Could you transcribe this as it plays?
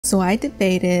So I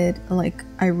debated, like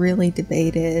I really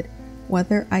debated,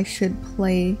 whether I should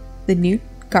play the new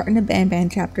Garten of Banban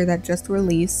chapter that just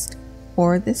released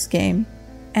or this game,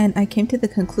 and I came to the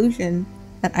conclusion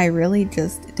that I really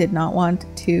just did not want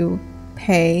to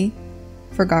pay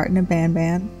for Garten of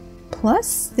Banban.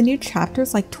 Plus, the new chapter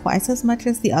is like twice as much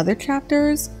as the other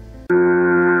chapters.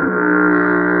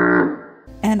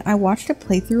 And I watched a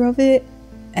playthrough of it,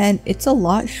 and it's a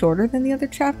lot shorter than the other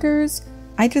chapters.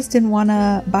 I just didn't want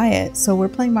to buy it, so we're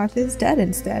playing Martha is Dead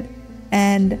instead.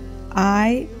 And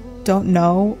I don't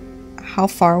know how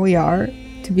far we are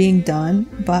to being done,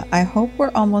 but I hope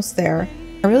we're almost there.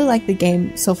 I really like the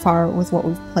game so far with what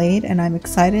we've played, and I'm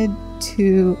excited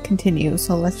to continue,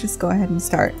 so let's just go ahead and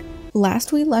start.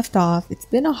 Last we left off, it's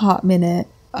been a hot minute.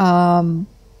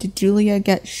 Did Julia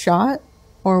get shot,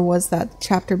 or was that the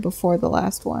chapter before the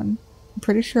last one? I'm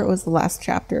pretty sure it was the last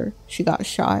chapter she got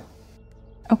shot.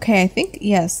 Okay, I think,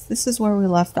 yes, this is where we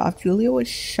left off. Julia was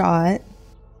shot.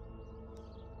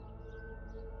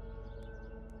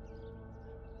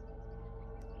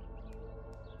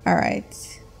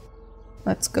 Alright.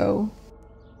 Let's go.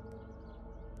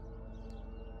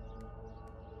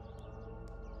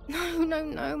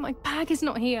 No, my bag is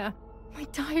not here. My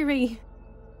diary.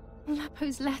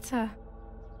 Lapo's letter.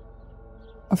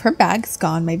 If her bag's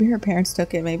gone, maybe her parents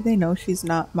took it. Maybe they know she's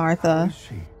not Martha. How is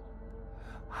she?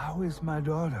 How is my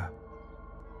daughter?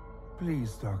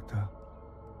 Please, doctor.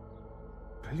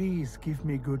 Please give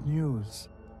me good news.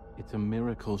 It's a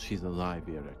miracle she's alive,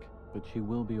 Eric, but she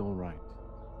will be all right.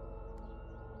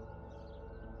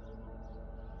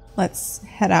 Let's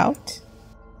head out.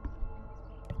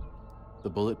 The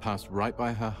bullet passed right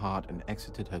by her heart and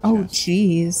exited her chest. Oh,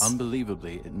 jeez.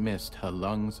 Unbelievably, it missed her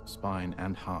lungs, spine,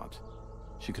 and heart.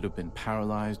 She could have been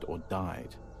paralyzed or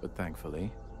died, but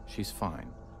thankfully, she's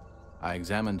fine. I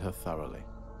examined her thoroughly.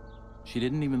 She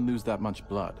didn't even lose that much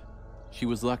blood. She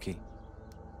was lucky.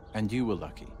 And you were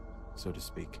lucky, so to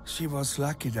speak. She was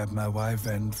lucky that my wife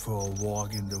went for a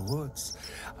walk in the woods.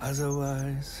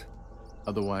 Otherwise,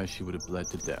 she would have bled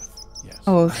to death, yes.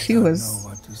 Oh, she was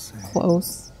know what to say.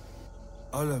 close.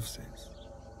 All of this.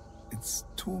 It's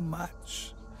too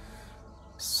much.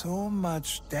 So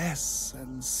much death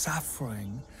and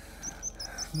suffering.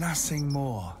 Nothing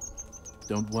more.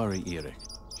 Don't worry, Eric.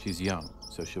 She's young,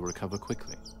 so she'll recover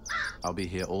quickly. I'll be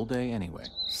here all day anyway.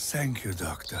 Thank you,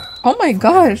 doctor. Oh my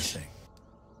gosh. Everything.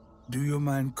 Do you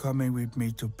mind coming with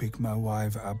me to pick my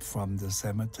wife up from the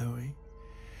cemetery?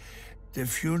 The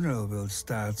funeral will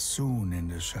start soon in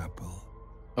the chapel.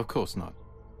 Of course not.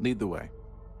 Lead the way.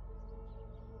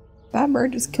 That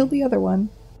bird just killed the other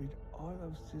one. With all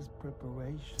of this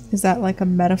preparation, Is that like a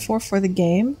metaphor for the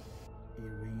game?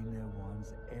 Irina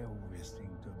wants everything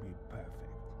to be perfect.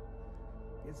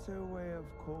 It's her way of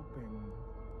coping,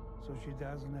 so she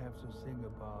doesn't have to think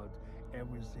about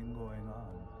everything going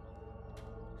on.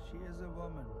 She is a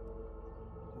woman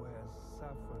who has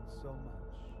suffered so much.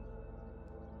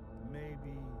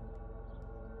 Maybe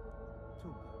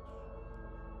too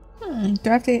much. Do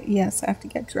I have to? Yes, I have to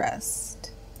get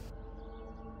dressed.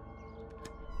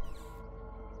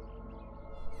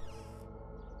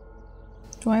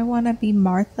 Do I want to be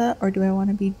Martha or do I want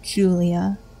to be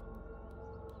Julia?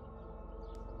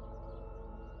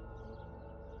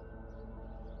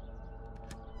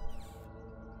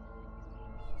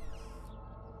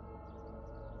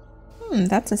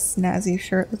 That's a snazzy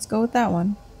shirt. Let's go with that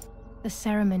one. The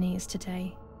ceremony is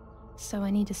today, so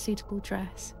I need a suitable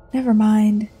dress. Never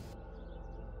mind.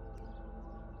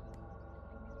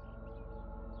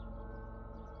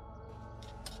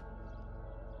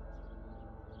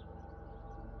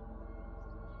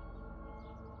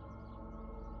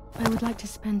 I would like to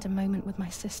spend a moment with my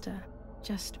sister,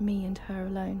 just me and her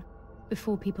alone,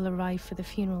 before people arrive for the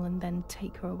funeral and then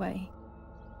take her away.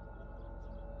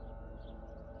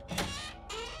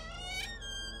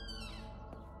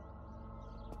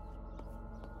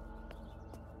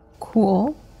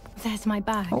 Cool. There's my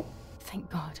bag. Oh. Thank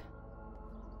God.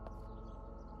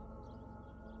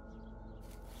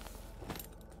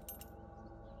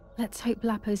 Let's hope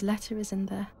Lapo's letter is in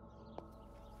there.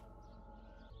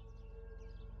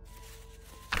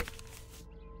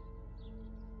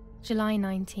 July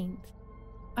 19th.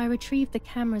 I retrieved the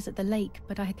cameras at the lake,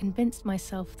 but I had convinced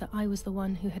myself that I was the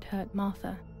one who had hurt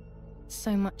Martha.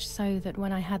 So much so that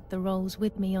when I had the rolls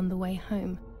with me on the way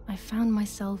home, I found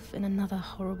myself in another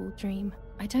horrible dream.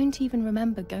 I don't even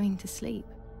remember going to sleep.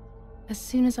 As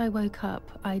soon as I woke up,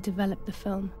 I developed the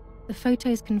film. The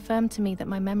photos confirmed to me that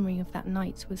my memory of that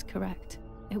night was correct.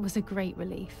 It was a great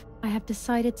relief. I have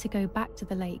decided to go back to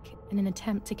the lake in an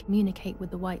attempt to communicate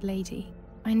with the White Lady.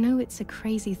 I know it's a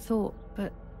crazy thought,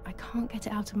 but I can't get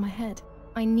it out of my head.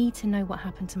 I need to know what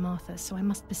happened to Martha, so I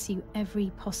must pursue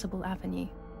every possible avenue,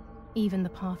 even the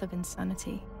path of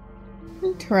insanity.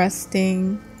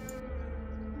 Interesting.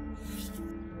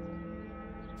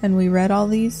 And we read all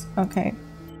these? Okay.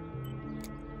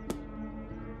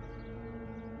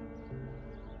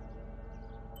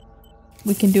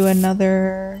 We can do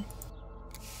another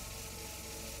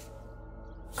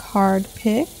card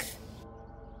pick.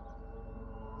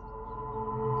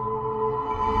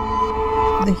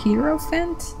 The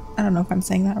Hierophant? I don't know if I'm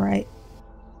saying that right.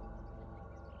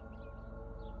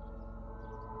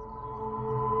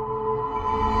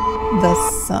 The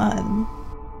Sun.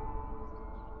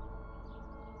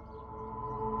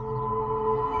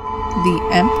 The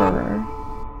Emperor.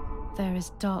 There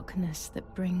is darkness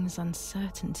that brings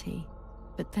uncertainty,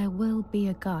 but there will be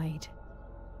a guide.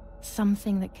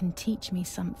 Something that can teach me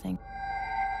something.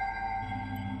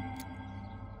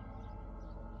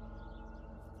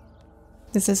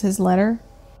 This is his letter.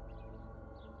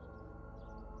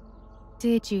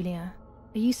 Dear Julia,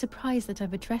 are you surprised that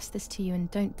I've addressed this to you and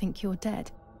don't think you're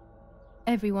dead?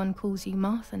 Everyone calls you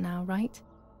Martha now, right?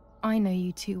 I know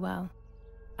you too well.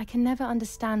 I can never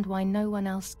understand why no one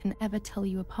else can ever tell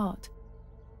you apart.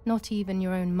 Not even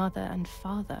your own mother and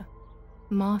father.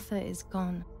 Martha is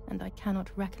gone, and I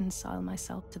cannot reconcile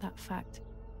myself to that fact.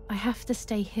 I have to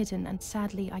stay hidden, and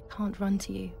sadly I can't run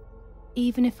to you.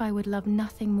 Even if I would love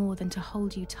nothing more than to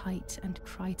hold you tight and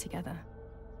cry together.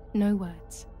 No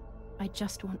words. I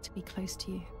just want to be close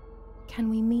to you. Can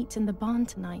we meet in the barn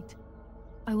tonight?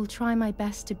 I will try my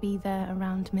best to be there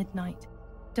around midnight.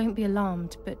 Don't be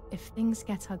alarmed, but if things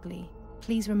get ugly,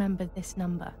 please remember this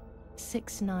number,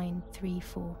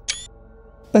 6934.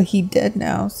 But he dead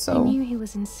now, so... I knew he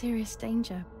was in serious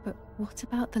danger, but what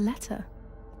about the letter?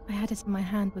 I had it in my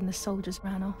hand when the soldiers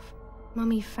ran off.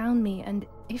 Mummy found me, and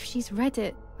if she's read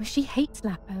it, well, she hates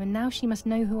Lapo, and now she must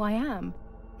know who I am.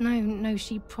 No,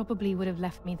 she probably would have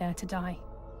left me there to die.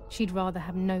 She'd rather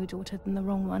have no daughter than the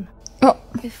wrong one. Oh.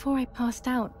 Before I passed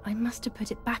out, I must have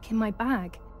put it back in my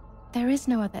bag. There is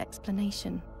no other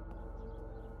explanation.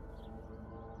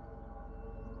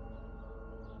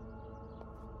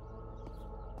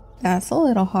 That's a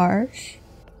little harsh.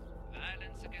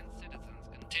 Violence against citizens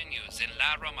continues in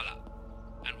La Romola,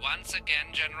 and once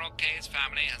again General K's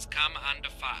family has come under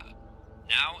fire.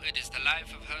 Now it is the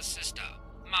life of her sister,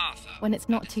 Martha. When it's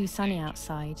not too sunny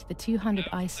outside, the 200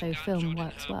 ISO film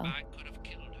works well.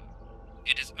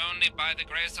 It is only by the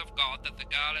grace of God that the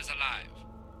girl is alive.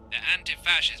 The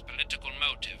anti-fascist political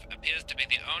motive appears to be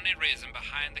the only reason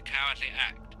behind the cowardly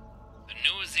act. The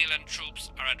New Zealand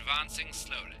troops are advancing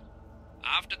slowly.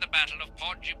 After the Battle of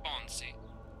Poggibonsi,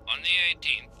 on the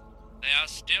 18th, they are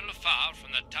still far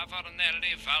from the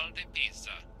Tavernelli Val di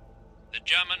Pisa. The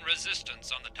German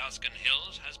resistance on the Tuscan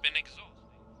hills has been exhausted.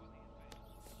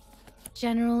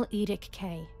 General Edict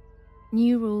K.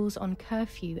 New rules on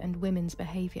curfew and women's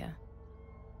behavior.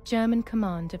 German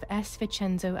command of S.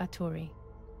 Vincenzo Arturi.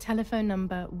 Telephone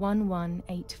number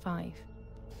 1185.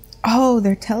 Oh,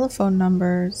 their telephone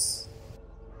numbers.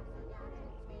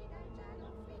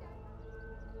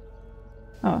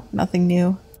 Oh, nothing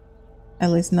new.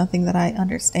 At least nothing that I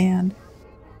understand.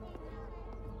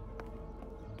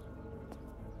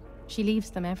 She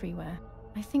leaves them everywhere.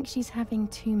 I think she's having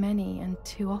too many and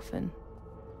too often.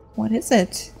 What is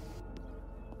it?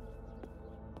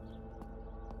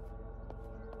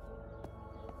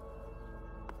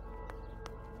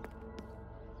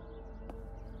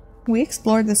 We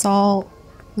explored this all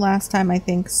last time, I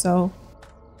think, so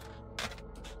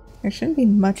there shouldn't be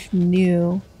much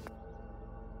new.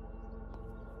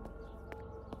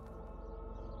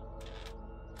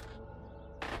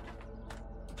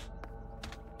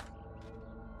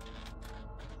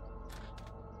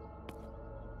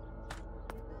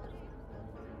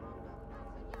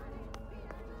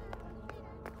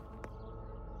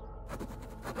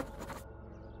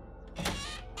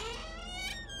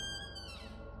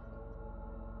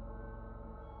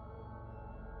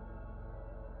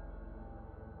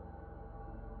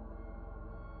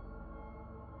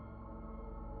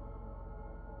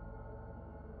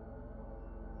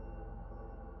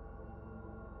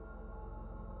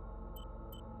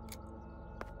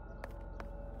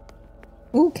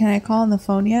 Ooh, can I call on the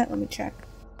phone yet? Let me check.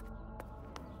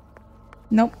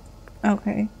 Nope.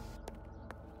 Okay.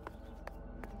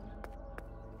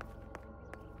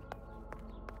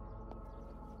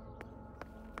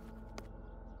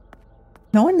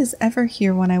 No one is ever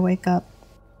here when I wake up.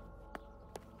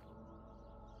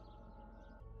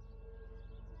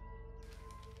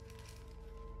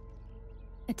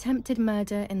 Attempted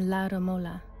murder in La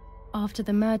Romola. After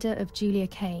the murder of Julia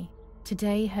K.,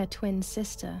 today her twin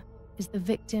sister is the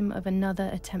victim of another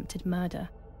attempted murder.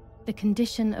 The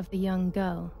condition of the young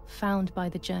girl, found by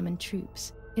the German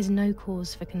troops, is no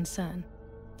cause for concern.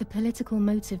 The political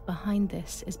motive behind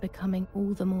this is becoming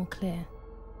all the more clear.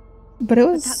 But it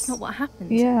was... But that's not what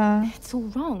happened. Yeah. It's all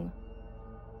wrong.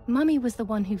 Mummy was the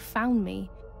one who found me.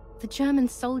 The German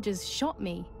soldiers shot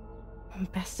me.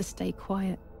 Best to stay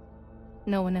quiet.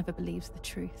 No one ever believes the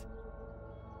truth.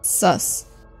 Sus.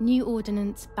 New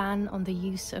ordinance ban on the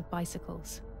use of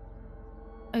bicycles.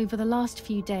 Over the last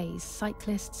few days,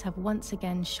 cyclists have once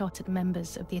again shot at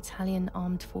members of the Italian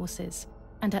armed forces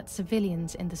and at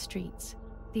civilians in the streets.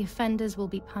 The offenders will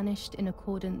be punished in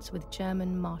accordance with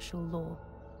German martial law.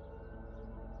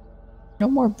 No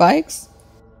more bikes?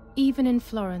 Even in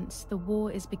Florence, the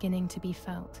war is beginning to be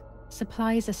felt.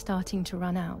 Supplies are starting to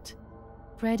run out.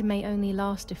 Bread may only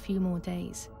last a few more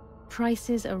days.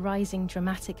 Prices are rising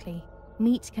dramatically.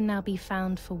 Meat can now be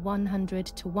found for 100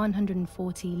 to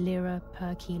 140 lira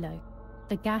per kilo.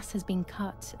 The gas has been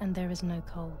cut and there is no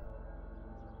coal.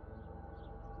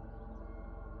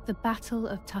 The Battle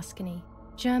of Tuscany.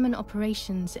 German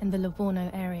operations in the Livorno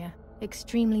area.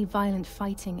 Extremely violent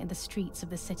fighting in the streets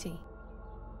of the city.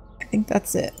 I think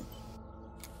that's it.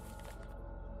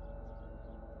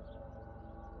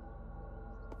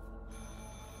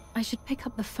 I should pick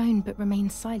up the phone but remain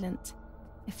silent.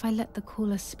 If I let the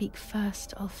caller speak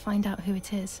first, I'll find out who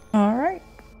it is. All right.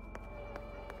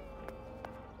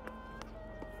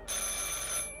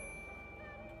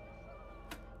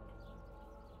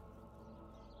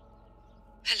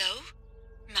 Hello?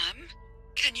 Ma'am?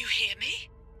 Can you hear me?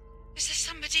 Is there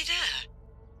somebody there?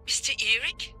 Mr.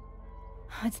 Eric?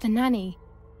 It's the nanny.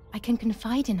 I can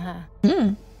confide in her.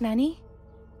 Nanny?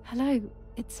 Hello,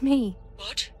 it's me.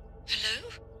 What? Hello?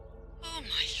 Oh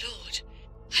my lord.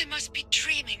 I must be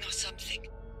dreaming or something.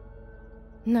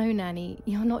 No, Nanny,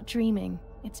 you're not dreaming.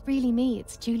 It's really me,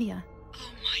 it's Julia.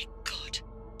 Oh my god.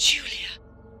 Julia.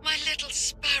 My little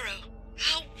sparrow.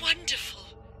 How wonderful.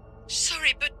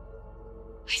 Sorry, but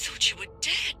I thought you were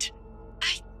dead.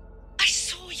 I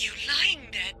saw you lying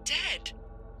there dead.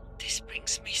 This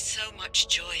brings me so much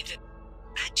joy that...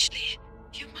 Actually,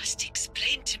 you must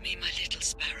explain to me, my little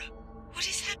sparrow. What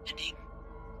is happening?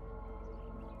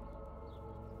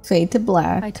 Fade to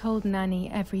black. I told Nanny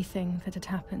everything that had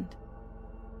happened.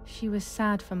 She was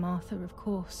sad for Martha, of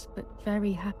course, but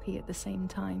very happy at the same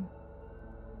time.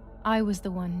 I was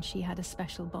the one she had a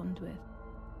special bond with.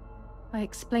 I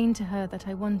explained to her that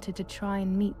I wanted to try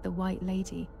and meet the White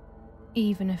Lady,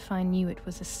 even if I knew it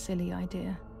was a silly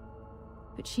idea.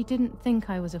 But she didn't think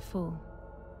I was a fool.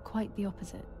 Quite the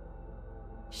opposite.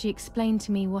 She explained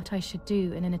to me what I should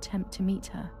do in an attempt to meet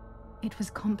her. It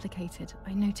was complicated.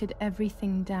 I noted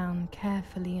everything down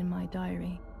carefully in my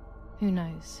diary. Who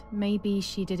knows, maybe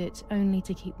she did it only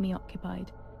to keep me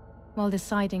occupied, while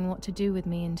deciding what to do with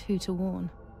me and who to warn.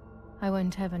 I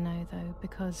won't ever know, though,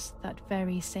 because that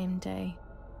very same day,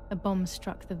 a bomb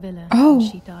struck the villa and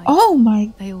she died. Oh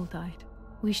my... They all died.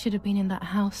 We should have been in that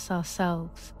house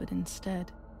ourselves, but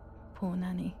instead, poor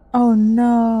Nanny. Oh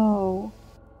no.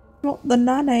 Not the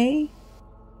nanny.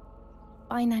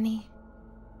 Bye, Nanny.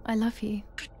 I love you.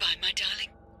 Goodbye, my darling.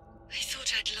 I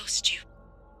thought I'd lost you.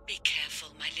 Be careful,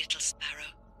 my little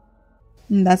sparrow.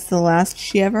 And that's the last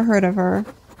she ever heard of her.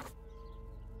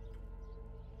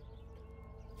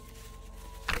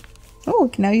 Oh, we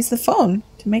can now use the phone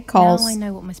to make calls. Now I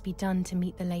know what must be done to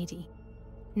meet the lady.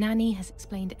 Nanny has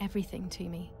explained everything to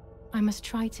me. I must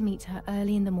try to meet her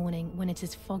early in the morning when it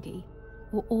is foggy,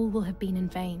 or all will have been in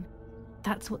vain.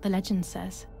 That's what the legend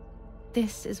says.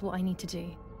 This is what I need to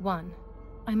do. 1.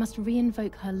 I must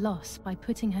re-invoke her loss by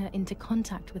putting her into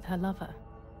contact with her lover.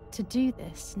 To do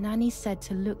this, Nanny said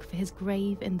to look for his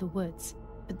grave in the woods,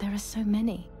 but there are so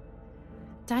many.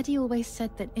 Daddy always said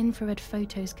that infrared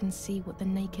photos can see what the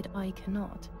naked eye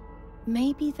cannot.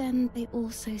 Maybe then they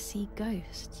also see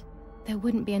ghosts. There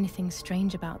wouldn't be anything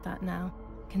strange about that now,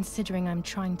 considering I'm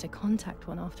trying to contact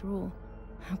one after all.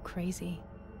 How crazy.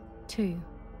 2.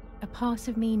 A part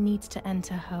of me needs to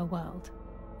enter her world.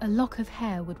 A lock of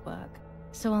hair would work,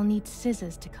 so I'll need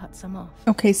scissors to cut some off.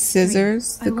 Okay,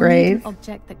 scissors, 3. the I will grave. need an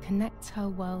object that connects her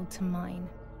world to mine.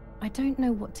 I don't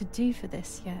know what to do for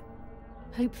this yet.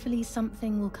 Hopefully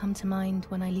something will come to mind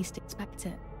when I least expect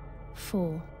it.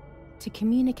 4. To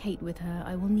communicate with her,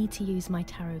 I will need to use my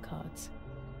tarot cards.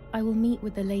 I will meet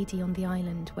with the lady on the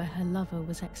island where her lover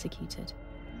was executed.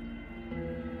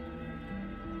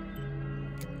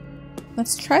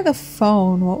 Let's try the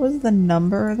phone. What was the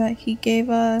number that he gave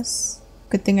us?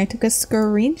 Good thing I took a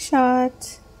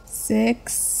screenshot.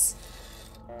 6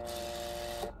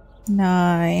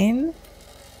 9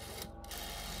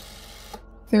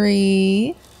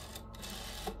 3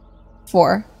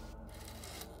 4.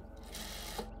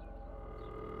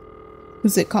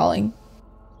 Who's it calling?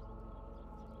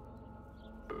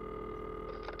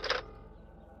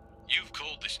 You've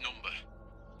called this number.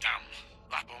 Damn,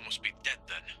 Lapo must be dead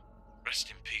then. Rest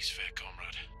in peace, fair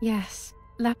comrade. Yes,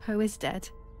 Lapo is dead.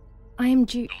 I am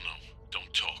due. No,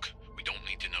 don't talk. We don't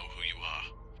need to know who you are.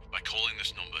 By calling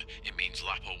this number, it means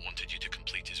Lapo wanted you to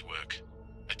complete his work.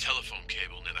 A telephone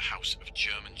cable near the house of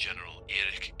German General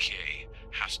Erich K.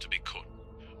 has to be cut.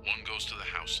 One goes to the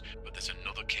house, but there's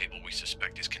another cable we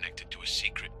suspect is connected to a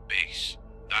secret base.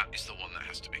 That is the one that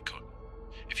has to be cut.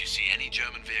 If you see any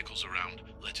German vehicles around,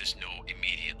 let us know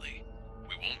immediately.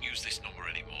 We won't use this number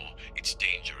anymore. It's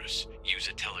dangerous. Use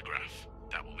a telegraph.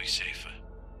 That will be safer.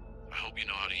 I hope you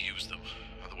know how to use them.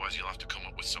 Otherwise you'll have to come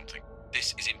up with something.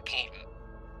 This is important.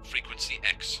 Frequency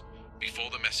X.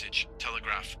 Before the message,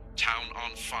 telegraph "Town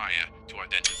on fire" to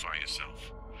identify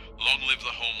yourself. Long live the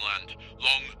homeland.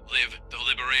 Long live the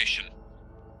liberation.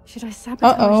 Should I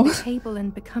sabotage the cable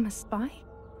and become a spy?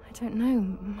 I don't know.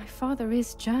 My father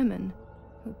is German.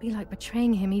 It would be like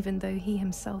betraying him even though he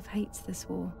himself hates this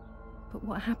war. But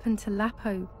what happened to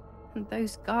Lapo and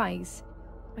those guys?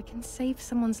 If I can save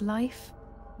someone's life,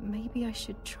 maybe I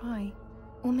should try.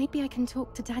 Or maybe I can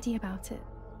talk to Daddy about it.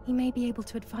 He may be able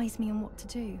to advise me on what to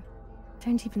do. I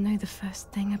don't even know the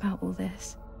first thing about all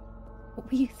this.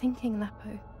 What were you thinking,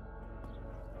 Lapo?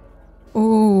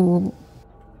 Oh,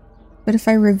 but if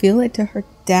I reveal it to her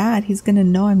dad, he's gonna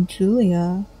know I'm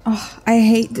Julia. Oh, I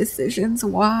hate decisions.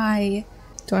 Why?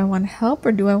 Do I want to help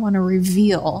or do I want to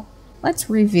reveal? Let's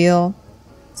reveal,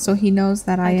 so he knows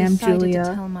that I am Julia. I decided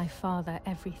to tell my father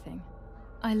everything.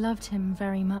 I loved him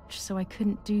very much, so I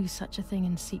couldn't do such a thing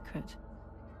in secret.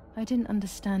 I didn't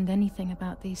understand anything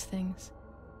about these things.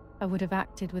 I would have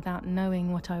acted without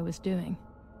knowing what I was doing.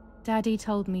 Daddy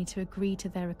told me to agree to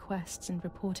their requests and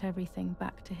report everything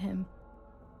back to him.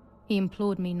 He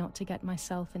implored me not to get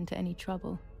myself into any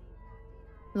trouble,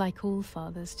 like all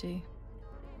fathers do.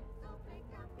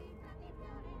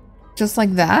 Just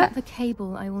like that? For the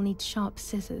cable, I will need sharp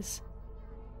scissors.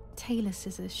 Tailor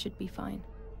scissors should be fine.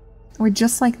 Or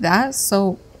just like that?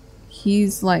 So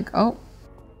he's like, oh,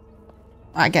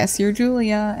 I guess you're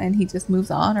Julia, and he just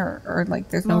moves on, or like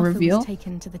there's no reveal? Martha was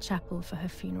taken to the chapel for her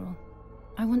funeral.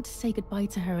 I want to say goodbye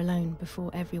to her alone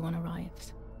before everyone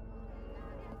arrives.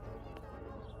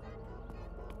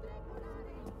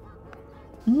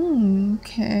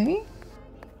 Okay.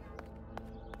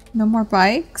 No more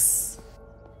bikes?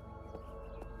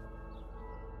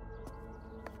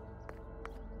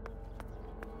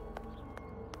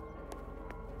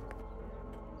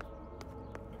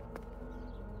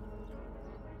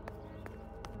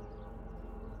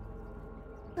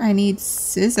 I need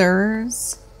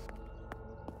scissors.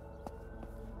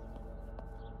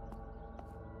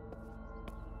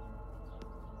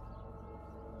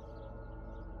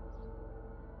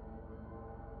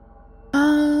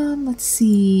 Let's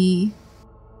see.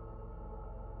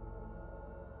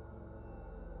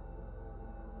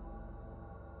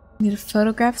 Need to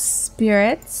photograph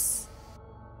spirits.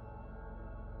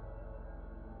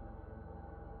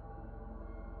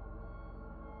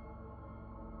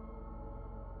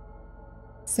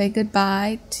 Say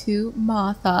goodbye to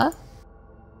Martha.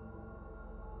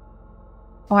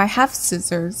 Oh, I have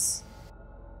scissors.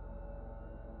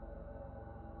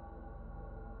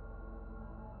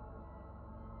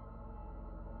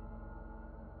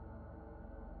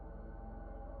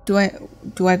 Do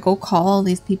I go call all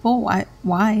these people? Why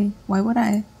would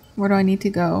I? Where do I need to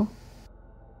go?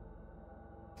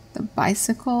 The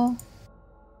bicycle?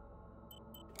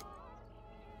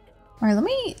 Alright,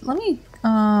 let me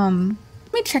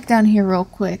check down here real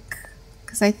quick,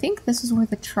 because I think this is where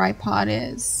the tripod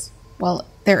is. Well,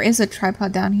 there is a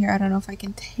tripod down here. I don't know if I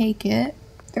can take it.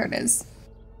 There it is.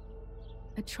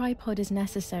 A tripod is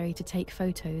necessary to take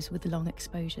photos with long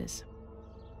exposures.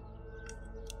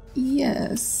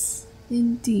 Yes,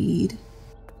 indeed.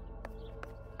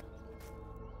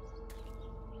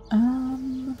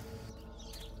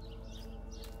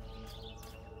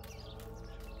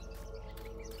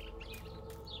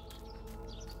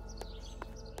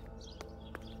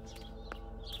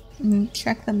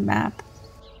 Check the map.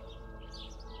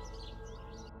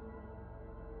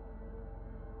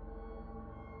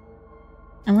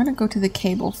 I'm gonna go to the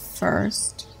cable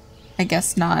first. I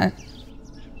guess not.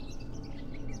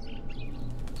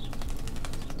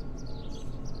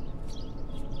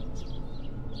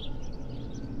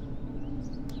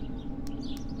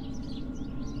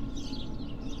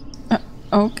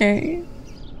 Okay.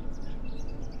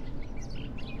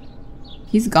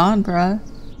 He's gone, bruh.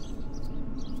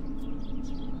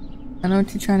 I know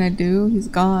what you're trying to do. He's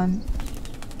gone.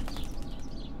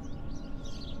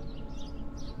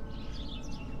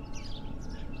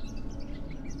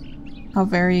 How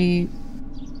very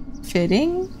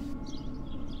fitting.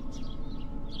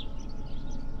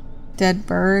 Dead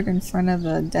bird in front of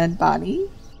a dead body.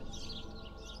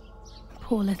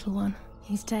 Poor little one.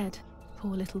 He's dead.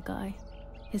 Poor little guy.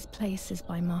 His place is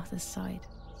by Martha's side.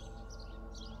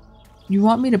 You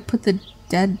want me to put the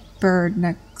dead bird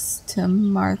next to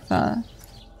Martha?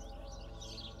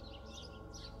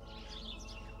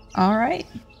 Alright.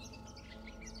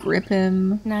 Grip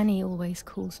him. Nanny always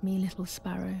calls me Little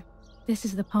Sparrow. This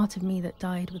is the part of me that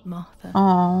died with Martha.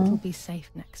 Aww. It'll be safe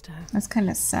next to her. That's kind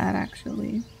of sad,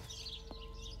 actually.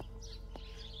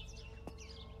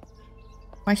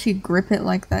 Why she grip it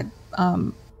like that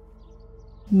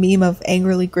meme of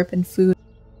angrily gripping food?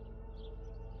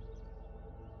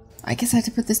 I guess I have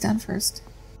to put this down first.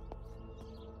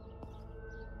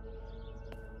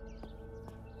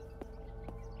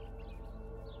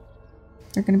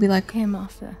 They're gonna be like, Here,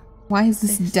 Martha. why is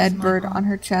this dead my bird arm. on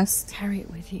her chest? Carry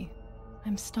it with you.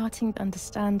 I'm starting to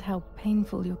understand how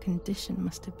painful your condition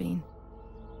must have been.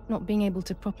 Not being able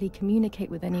to properly communicate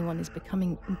with anyone is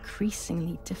becoming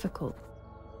increasingly difficult.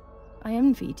 I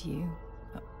envied you,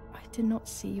 but I did not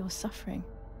see your suffering.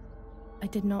 I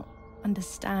did not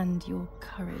understand your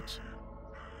courage.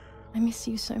 I miss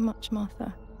you so much,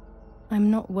 Martha. I'm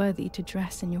not worthy to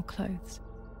dress in your clothes.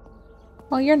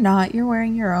 Well, you're not. You're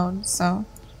wearing your own, so...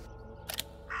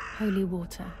 Holy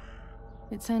water.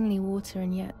 It's only water,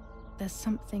 and yet there's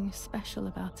something special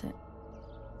about it.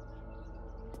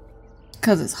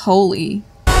 'Cause it's holy.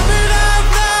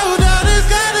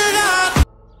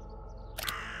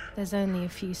 There's only a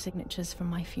few signatures from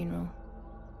my funeral.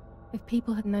 If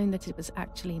people had known that it was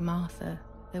actually Martha,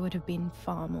 there would have been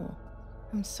far more.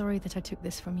 I'm sorry that I took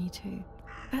this from you too.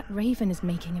 That raven is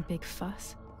making a big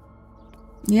fuss.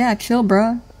 Yeah, chill,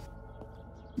 bruh.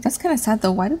 That's kind of sad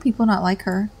though. Why do people not like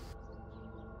her?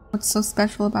 What's so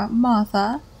special about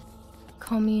Martha?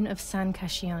 Commune of San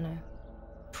Casciano.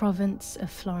 Province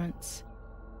of Florence.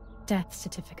 Death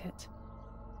certificate.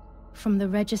 From the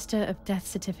Register of Death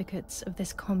Certificates of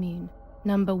this commune,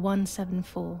 number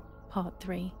 174, part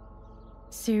 3.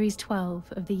 Series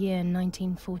 12 of the year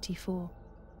 1944.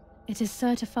 It is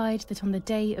certified that on the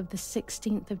day of the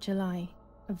 16th of July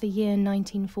of the year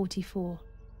 1944,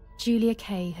 Julia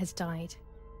Kay has died,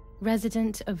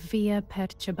 resident of Villa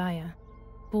Perchabaya,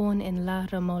 born in La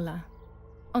Romola.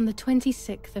 On the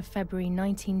 26th of February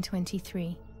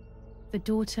 1923, the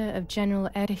daughter of General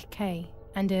Erich Kay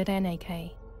and Irene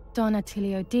Kay, Don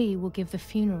Attilio D. will give the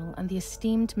funeral, and the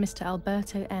esteemed Mr.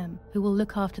 Alberto M., who will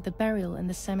look after the burial in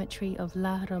the cemetery of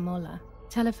La Romola.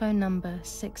 Telephone number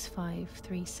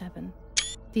 6537.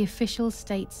 The official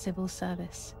state civil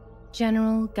service.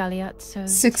 General Galeazzo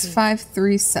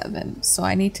 6537. So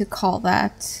I need to call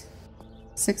that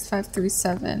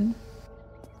 6537.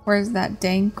 Where's that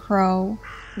dang crow?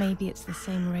 Maybe it's the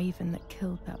same raven that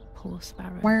killed that poor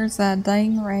sparrow. Where's that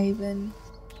dang raven?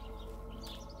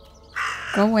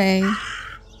 Go away.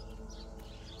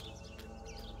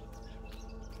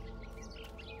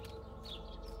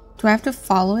 Do I have to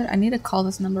follow it? I need to call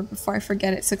this number before I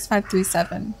forget it.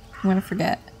 6537. I'm gonna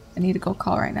forget. I need to go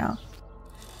call right now.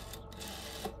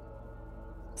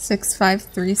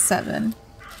 6537.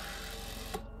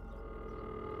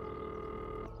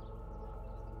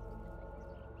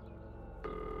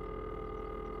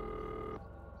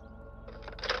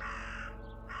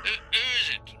 Who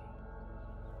is it?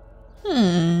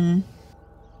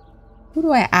 Who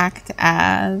do I act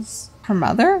as? Her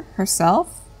mother?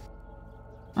 Herself?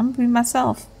 I'm gonna be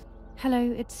myself.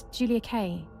 Hello, it's Julia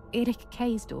Kay, Erich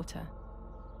Kay's daughter.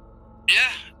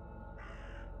 Yeah?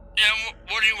 Yeah,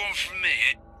 what do you want from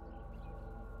me?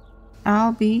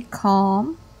 I'll be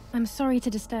calm. I'm sorry to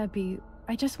disturb you.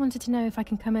 I just wanted to know if I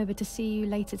can come over to see you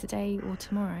later today or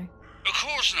tomorrow. Of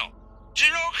course not. Do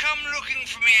not come looking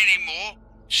for me anymore.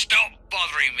 Stop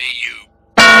bothering me, you.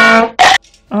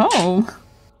 Oh.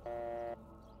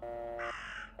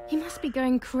 He must be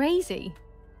going crazy.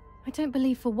 I don't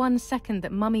believe for 1 second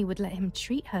that Mummy would let him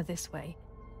treat her this way.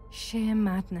 Sheer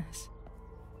madness.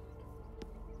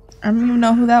 I don't even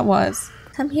know who that was.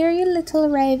 Come here, you little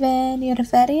raven. You're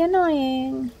very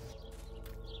annoying.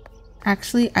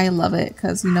 Actually, I love it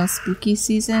because, you know, spooky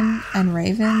season and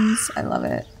ravens. I love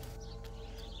it.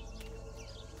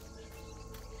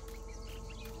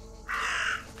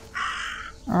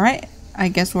 Alright, I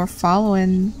guess we're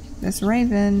following this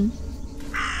raven.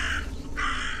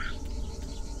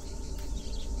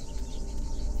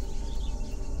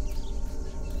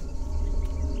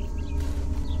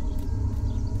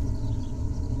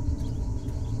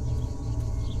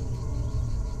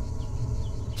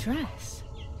 Dress?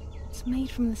 It's made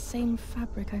from the same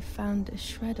fabric I found a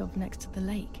shred of next to the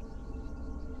lake.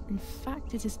 In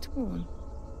fact, it is torn.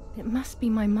 It must be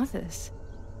my mother's.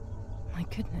 My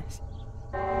goodness.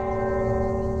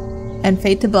 And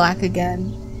fade to black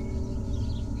again.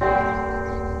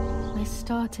 I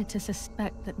started to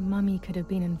suspect that Mummy could have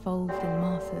been involved in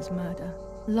Martha's murder.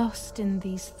 Lost in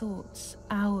these thoughts,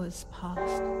 hours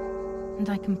passed, and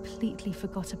I completely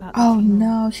forgot about the Oh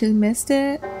funeral. no, she missed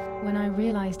it? When I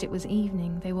realized it was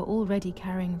evening, they were already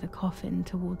carrying the coffin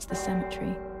towards the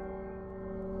cemetery.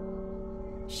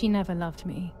 She never loved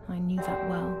me, I knew that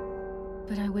well.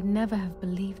 But I would never have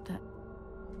believed that.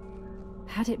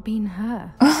 Had it been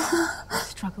her? I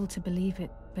struggled to believe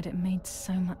it, but it made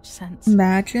so much sense.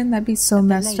 Imagine, that'd be so At the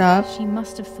messed lake, up. She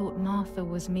must have thought Martha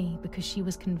was me because she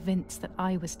was convinced that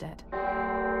I was dead.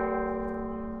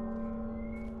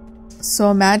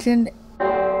 So imagine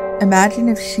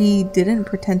if she didn't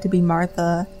pretend to be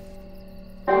Martha.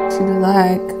 She'd be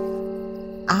like,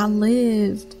 I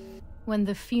lived. When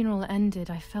the funeral ended,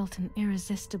 I felt an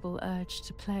irresistible urge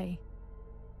to play.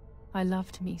 I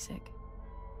loved music.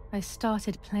 I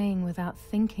started playing without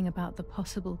thinking about the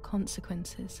possible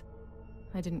consequences.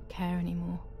 I didn't care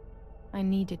anymore. I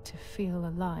needed to feel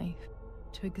alive,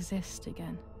 to exist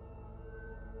again.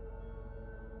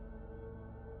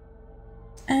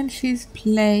 And she's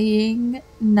playing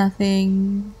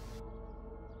nothing.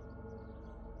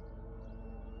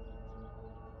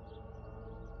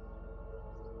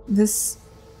 This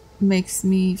makes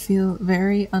me feel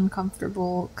very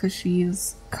uncomfortable because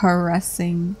she's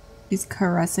caressing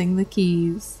the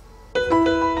keys.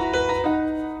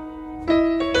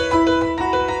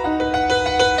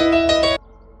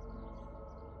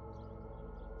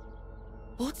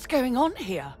 What's going on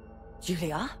here?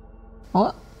 Julia?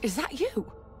 What? Is that you?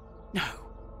 No,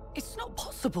 it's not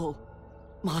possible.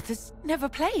 Martha's never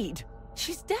played.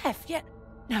 She's deaf, yet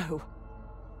no.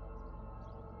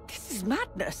 This is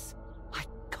madness. My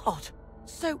God.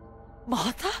 So,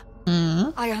 Martha?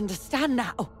 I understand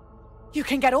now. You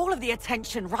can get all of the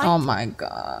attention, right? Oh my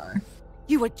god.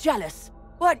 You were jealous,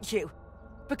 weren't you?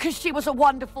 Because she was a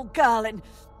wonderful girl and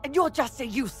you're just a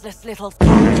useless little...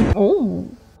 Oh.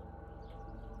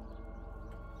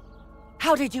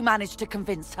 How did you manage to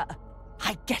convince her?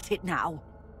 I get it now.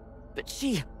 But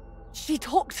she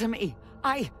talked to me.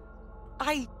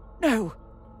 No.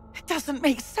 It doesn't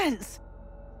make sense.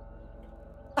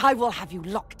 I will have you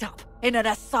locked up in an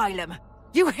asylum.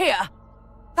 You hear?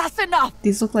 That's enough.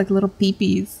 These look like little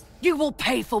peepees. You will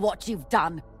pay for what you've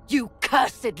done, you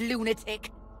cursed lunatic.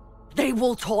 They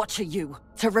will torture you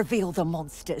to reveal the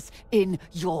monsters in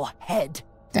your head.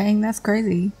 Dang, that's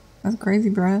crazy. That's crazy,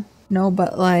 bruh. No,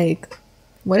 but like,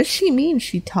 what does she mean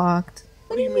she talked?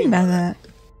 What do you mean by that?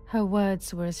 Her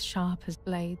words were as sharp as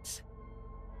blades.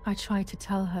 I tried to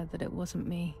tell her that it wasn't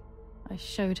me. I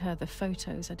showed her the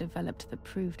photos I developed that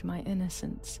proved my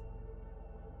innocence.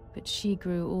 But she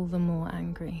grew all the more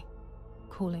angry,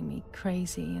 calling me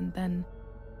crazy, and then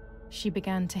she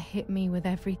began to hit me with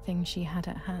everything she had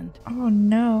at hand. Oh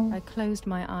no. I closed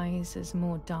my eyes as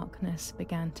more darkness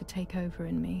began to take over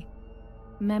in me.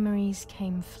 Memories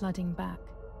came flooding back.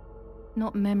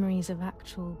 Not memories of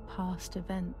actual past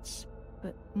events,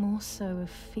 but more so of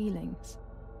feelings.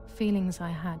 Feelings I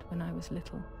had when I was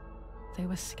little. They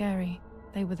were scary.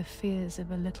 They were the fears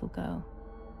of a little girl.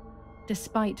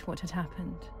 Despite what had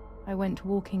happened, I went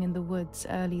walking in the woods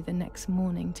early the next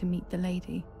morning to meet the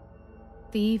lady.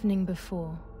 The evening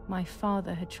before, my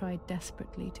father had tried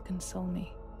desperately to console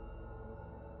me.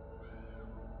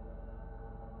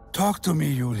 Talk to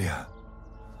me, Julia.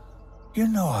 You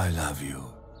know I love you.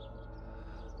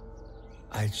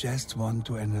 I just want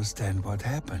to understand what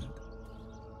happened.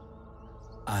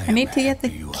 I need to get the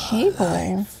cable.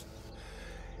 Alive.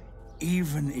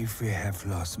 Even if we have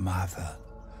lost Martha,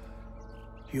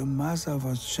 your mother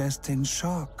was just in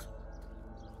shock.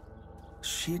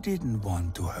 She didn't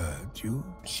want to hurt you.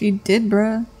 She did,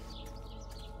 bruh.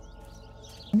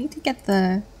 I need to get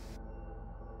the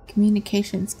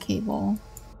communications cable.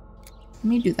 Let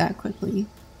me do that quickly.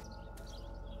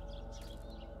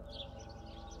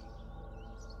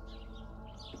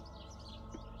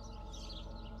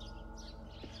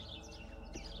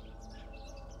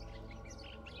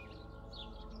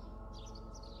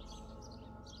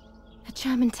 A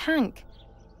German tank!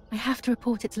 I have to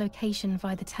report its location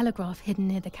via the telegraph hidden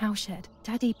near the cowshed.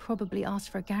 Daddy probably asked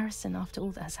for a garrison after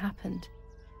all that has happened.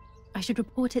 I should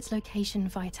report its location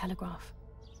via telegraph.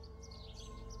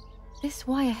 This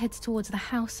wire heads towards the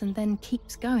house and then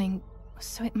keeps going,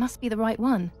 so it must be the right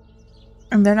one.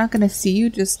 And they're not gonna see you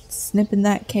just snipping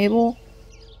that cable?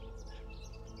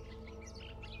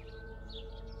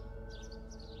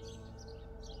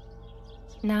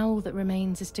 Now all that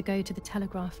remains is to go to the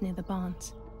telegraph near the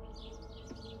barns.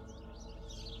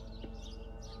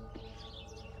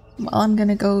 Well, I'm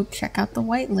gonna go check out the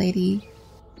white lady.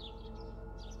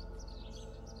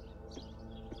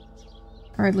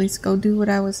 Or at least go do what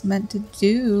I was meant to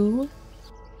do.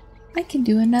 I can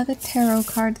do another tarot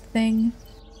card thing.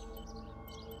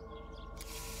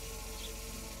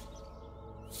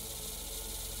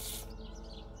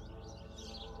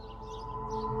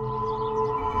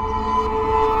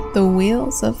 The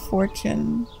Wheels of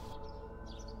Fortune.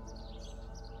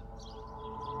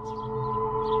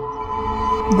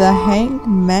 The Hanged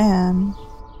Man.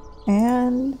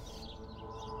 And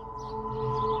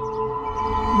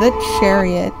the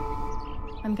Chariot.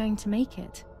 I'm going to make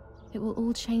it. It will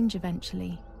all change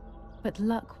eventually. But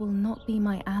luck will not be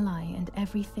my ally and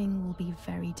everything will be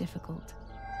very difficult.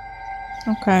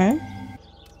 Okay.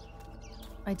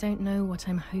 I don't know what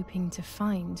I'm hoping to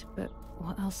find, but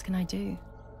what else can I do?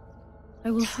 I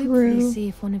will hopefully see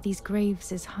if one of these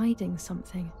graves is hiding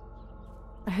something.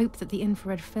 I hope that the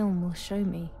infrared film will show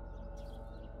me.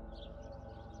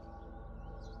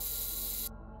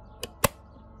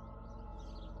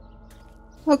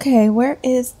 Okay, where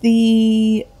is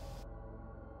the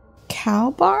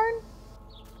cow barn?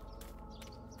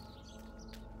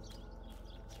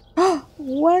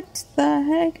 What the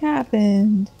heck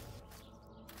happened?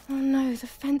 Oh no, the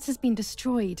fence has been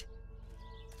destroyed.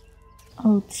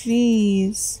 Oh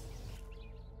jeez.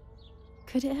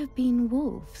 Could it have been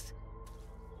wolves?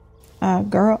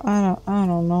 Girl, I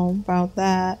don't know about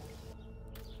that.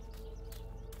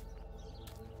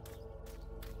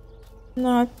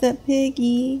 Not the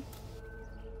piggy.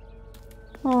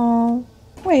 Oh,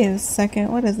 wait a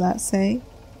second. What does that say?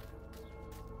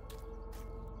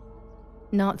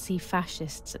 Nazi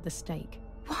fascists at the stake.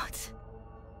 What?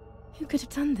 Who could have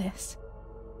done this?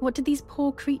 What did these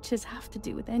poor creatures have to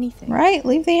do with anything? Right?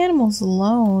 Leave the animals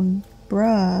alone.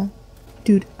 Bruh.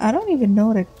 Dude, I don't even know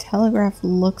what a telegraph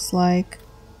looks like.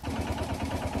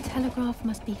 The telegraph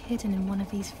must be hidden in one of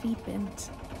these feed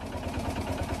bins.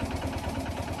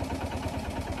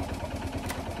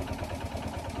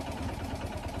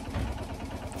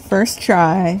 First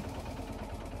try.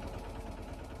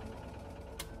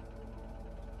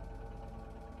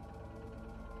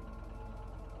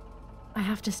 I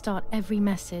have to start every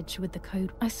message with the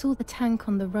code. I saw the tank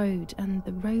on the road, and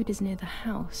the road is near the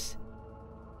house.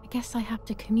 I guess I have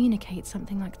to communicate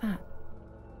something like that.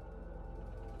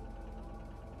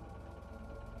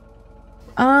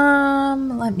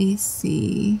 Let me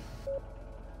see.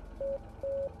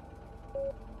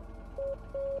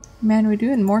 Man, we're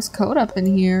doing Morse code up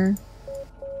in here.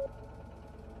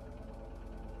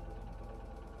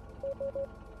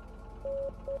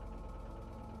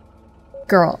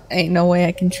 Girl, ain't no way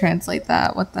I can translate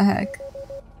that. What the heck?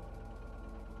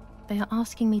 They are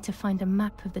asking me to find a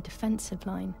map of the defensive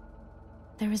line.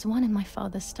 There is one in my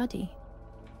father's study.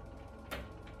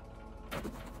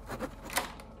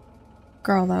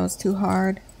 Girl, that was too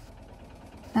hard.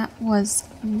 That was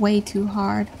way too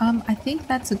hard. I think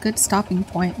that's a good stopping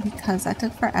point because that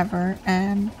took forever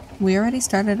and we already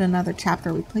started another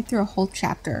chapter. We played through a whole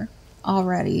chapter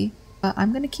already. But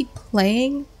I'm gonna keep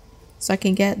playing so I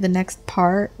can get the next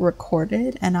part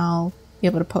recorded and I'll be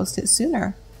able to post it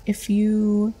sooner. If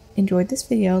you enjoyed this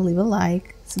video, leave a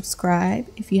like, subscribe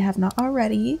if you have not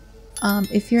already.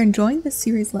 If you're enjoying this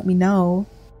series, let me know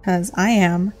because I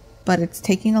am, but it's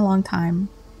taking a long time.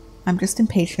 I'm just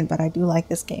impatient, but I do like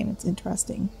this game. It's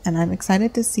interesting. And I'm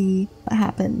excited to see what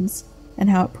happens and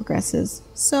how it progresses.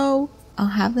 So I'll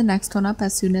have the next one up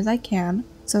as soon as I can.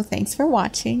 So thanks for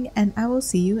watching, and I will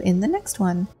see you in the next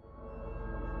one.